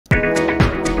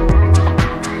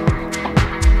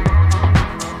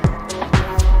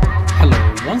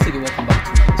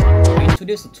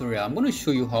today's tutorial, I'm going to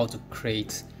show you how to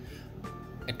create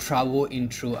a travel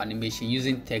intro animation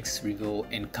using text reveal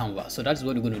in Canva. So that's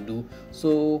what we're going to do.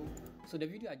 So the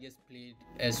video I just played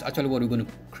is actually what we're going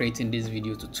to create in this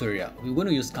video tutorial. We're going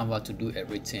to use Canva to do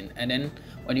everything, and then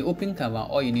when you open Canva,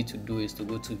 all you need to do is to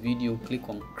go to video, click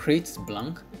on create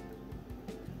blank,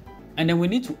 and then we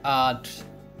need to add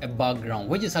a background,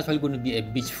 which is actually going to be a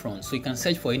beachfront. So you can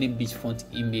search for any beachfront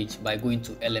image by going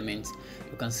to elements.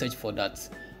 You can search for that,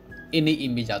 any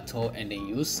image at all, and then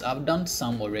use. I've done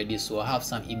some already, so I have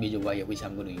some image over here which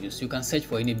I'm going to use. You can search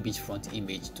for any beachfront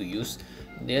image to use.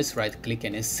 Just right click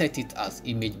and then set it as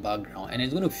image background, and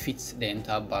it's going to fit the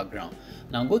entire background.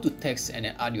 Now go to text and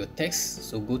then add your text.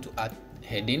 So go to add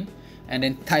heading and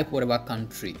then type whatever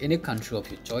country, any country of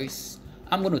your choice.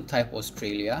 I'm going to type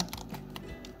Australia,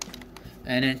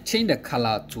 and then change the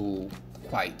color to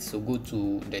white. So go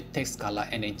to the text color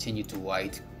and then change it to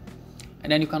white.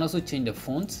 And then you can also change the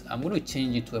font. I'm going to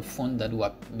change it to a font that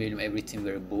will make everything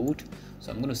very bold.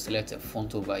 So I'm going to select a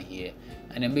font over here,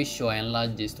 and then make sure I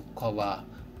enlarge this to cover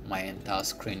my entire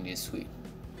screen this way.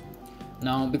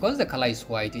 Now because the color is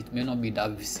white, it may not be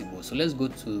that visible, so let's go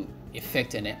to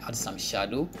effect and then add some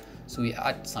shadow. So we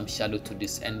add some shadow to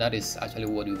this, and that is actually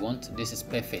what we want. This is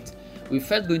perfect. We're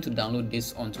first going to download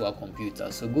this onto our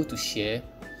computer. So go to share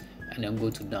and then go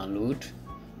to download,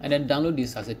 and then download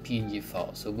this as a PNG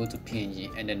file. So go to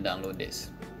PNG and then download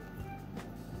this.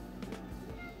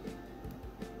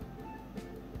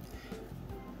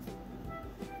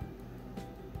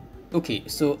 Okay,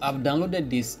 so I've downloaded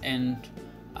this, and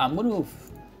I'm going to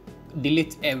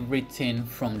delete everything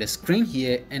from the screen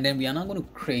here, and then we are now going to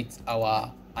create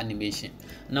our animation.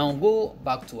 Now go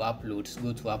back to uploads,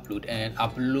 go to upload and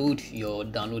upload your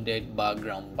downloaded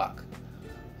background back.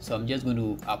 So I'm just going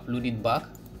to upload it back.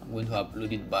 I'm going to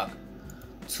upload it back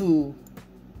to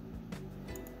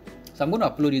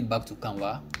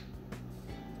Canva.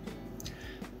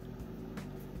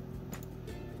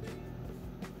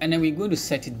 And then we're going to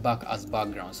set it back as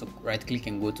background. So right click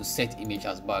and go to set image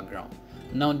as background.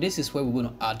 Now this is where we're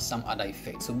going to add some other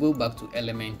effects. So go back to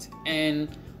element, and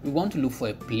we want to look for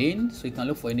a plane. So you can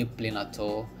look for any plane at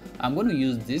all. I'm going to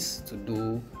use this to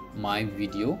do my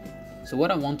video. So what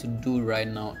I want to do right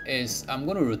now is I'm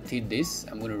going to rotate this.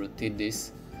 I'm going to rotate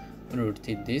this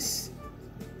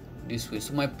this way.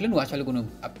 So my plane will actually going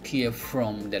to appear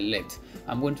from the left.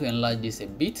 I'm going to enlarge this a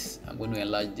bit. I'm going to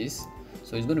enlarge this.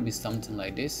 So it's going to be something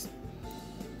like this.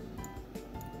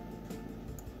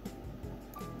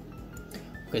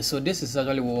 Okay, so this is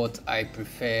actually what I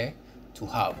prefer to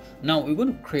have. Now we're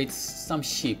going to create some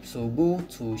shape. So go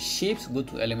to shapes, go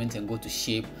to element and go to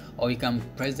shape, or you can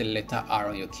press the letter R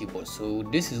on your keyboard. So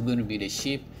this is going to be the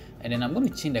shape, and then I'm going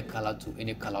to change the color to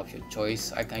any color of your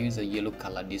choice. I can use a yellow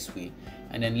color this way,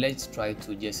 and then let's try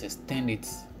to just extend it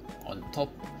on top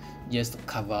just to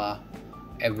cover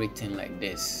everything like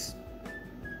this.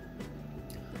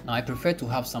 Now I prefer to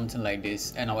have something like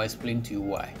this, and I'll explain to you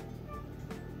why.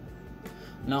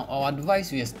 Now our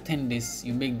advice, you extend this,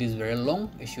 you make this very long.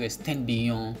 It should extend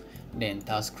beyond the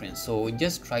entire screen. So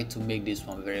just try to make this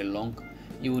one very long.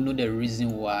 You will know the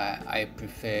reason why I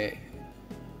prefer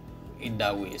it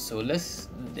that way. So let's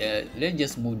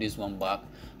just move this one back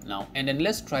now, and then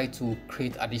let's try to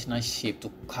create additional shape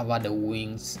to cover the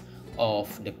wings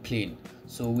of the plane.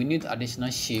 So we need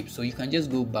additional shape, so you can just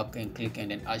go back and click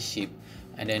and then add shape,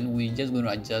 and then we're just going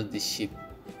to adjust the shape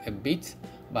a bit,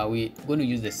 but we're going to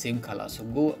use the same color. So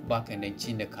go back and then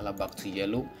change the color back to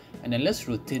yellow, and then let's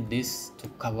rotate this to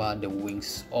cover the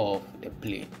wings of the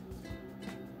plane.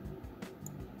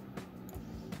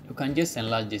 You can just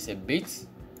enlarge this a bit,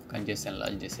 and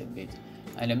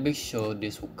then make sure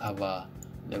this will cover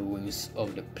the wings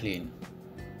of the plane.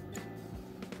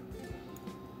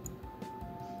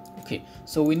 Okay,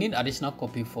 so we need additional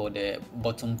copy for the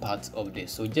bottom part of this.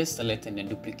 So just select and then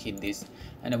duplicate this,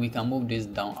 and then we can move this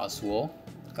down as well.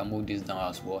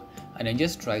 And then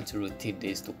just try to rotate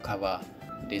this to cover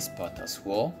this part as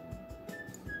well.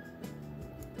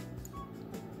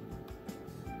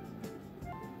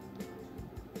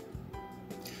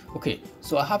 Okay,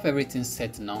 so I have everything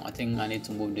set now. I think I need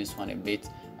to move this one a bit,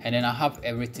 and then I have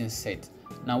everything set.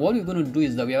 Now what we're going to do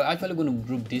is that we are actually going to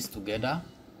group this together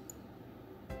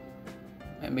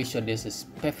and make sure this is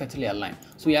perfectly aligned.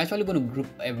 So we're actually going to group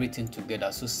everything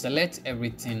together. So select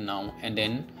everything now, and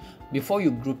then before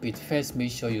you group it, first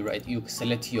make sure you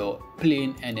select your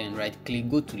plane, and then right click,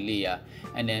 go to layer,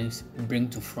 and then bring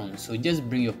to front. So just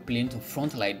bring your plane to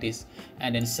front like this,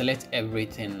 and then select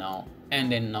everything now, and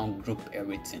then now group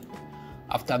everything.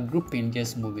 After grouping,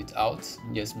 just move it out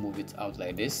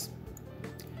like this,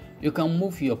 you can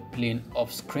move your plane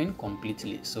off screen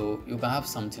completely, so you can have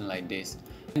something like this.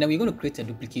 And then we're going to create a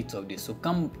duplicate of this. So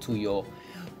come to your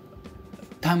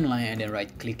timeline and then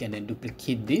right click and then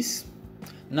duplicate this.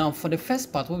 Now for the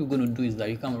first part, what we're going to do is that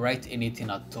you can write anything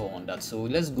at all on that. So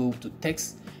let's go to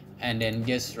text and then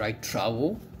just write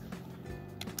travel.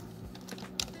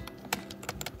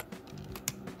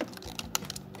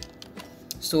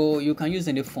 So you can use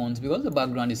any fonts. Because the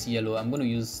background is yellow, I'm going to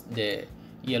use the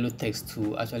yellow text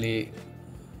to actually,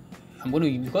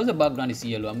 because the background is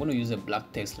yellow, I'm going to use a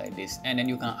black text like this. And then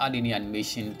you can add any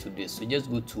animation to this. So just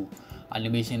go to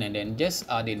animation and then just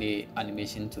add any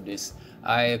animation to this.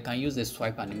 I can use the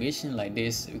swipe animation like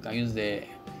this. You can use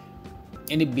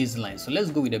any baseline. So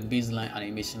let's go with the baseline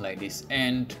animation like this,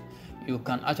 and you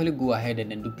can actually go ahead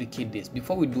and then duplicate this.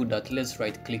 Before we do that, let's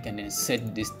right click and then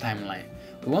set this timeline.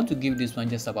 We want to give this one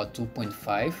just about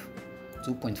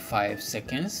 2.5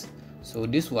 seconds. So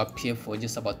this will appear for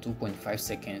just about 2.5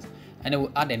 seconds, and then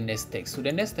we'll add the next text. So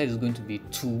the next text is going to be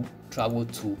to travel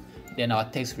to, then our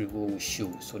text reveal will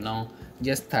show. So now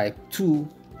just type 2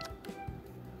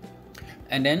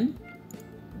 and then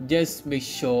just make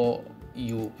sure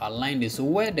you align this. So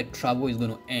where the travel is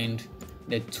going to end,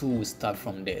 the 2 will start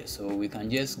from there. So we can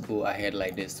just go ahead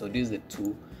like this. So this is the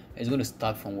 2, it's going to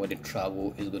start from where the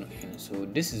travel is going to end. So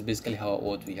this is basically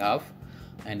what we have,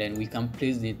 and then we can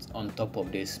place it on top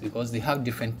of this. Because they have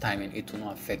different timing, it will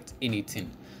not affect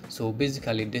anything. So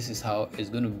basically this is how it's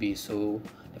going to be. So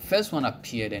the first one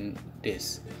appeared and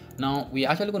this. Now we're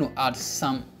actually going to add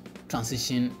some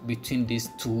transition between these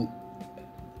two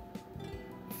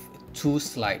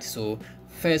slides. So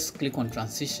first click on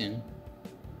transition.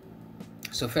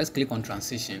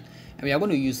 And we are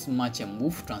going to use match and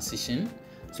move transition.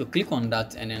 So click on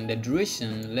that, and then the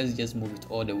duration, let's just move it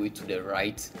all the way to the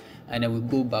right, and then we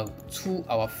go back to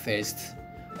our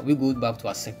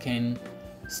second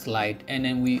slide, and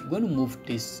then we're going to move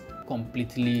this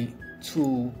completely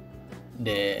to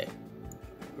the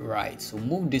right. So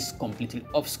move this completely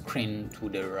off screen to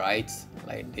the right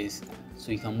like this.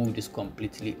 So you can move this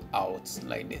completely out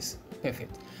like this.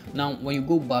 Perfect. Now when you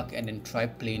go back and then try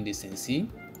playing this and see,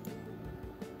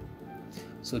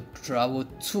 so travel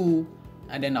to,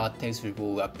 and then our text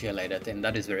reveal will appear like that, and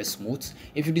that is very smooth.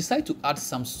 If you decide to add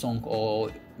some song or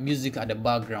music at the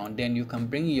background, then you can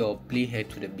bring your playhead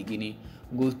to the beginning,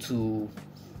 go to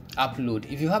upload.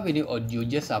 If you have any audio,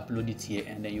 just upload it here,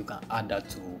 and then you can add that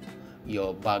to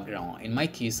your background. In my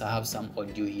case, I have some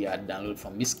audio here I download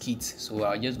from this kit, so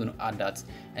I'm just going to add that.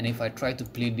 And if I try to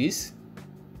play this,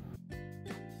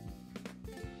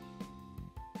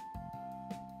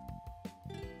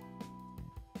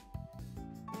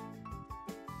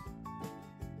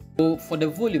 so for the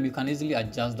volume, you can easily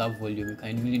adjust that volume. You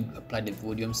can really apply the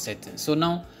volume settings. So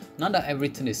now that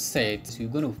everything is set, you're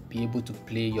going to be able to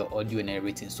play your audio and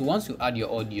everything. So once you add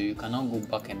your audio, you can now go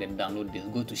back and then download this.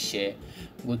 Go to share,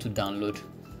 go to download,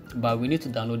 but we need to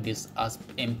download this as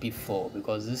MP4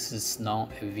 because this is now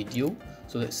a video.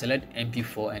 So select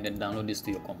MP4 and then download this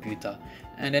to your computer,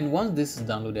 and then once this is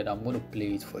downloaded, I'm going to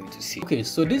play it for you to see. Okay,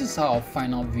 so this is how our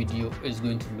final video is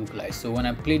going to look like. So when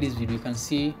I play this video, you can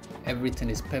see everything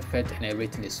is perfect and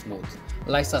everything is smooth.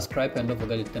 Like, subscribe, and don't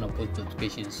forget to turn on post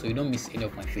notifications so you don't miss any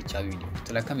of my future videos.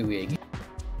 Till I come your way again.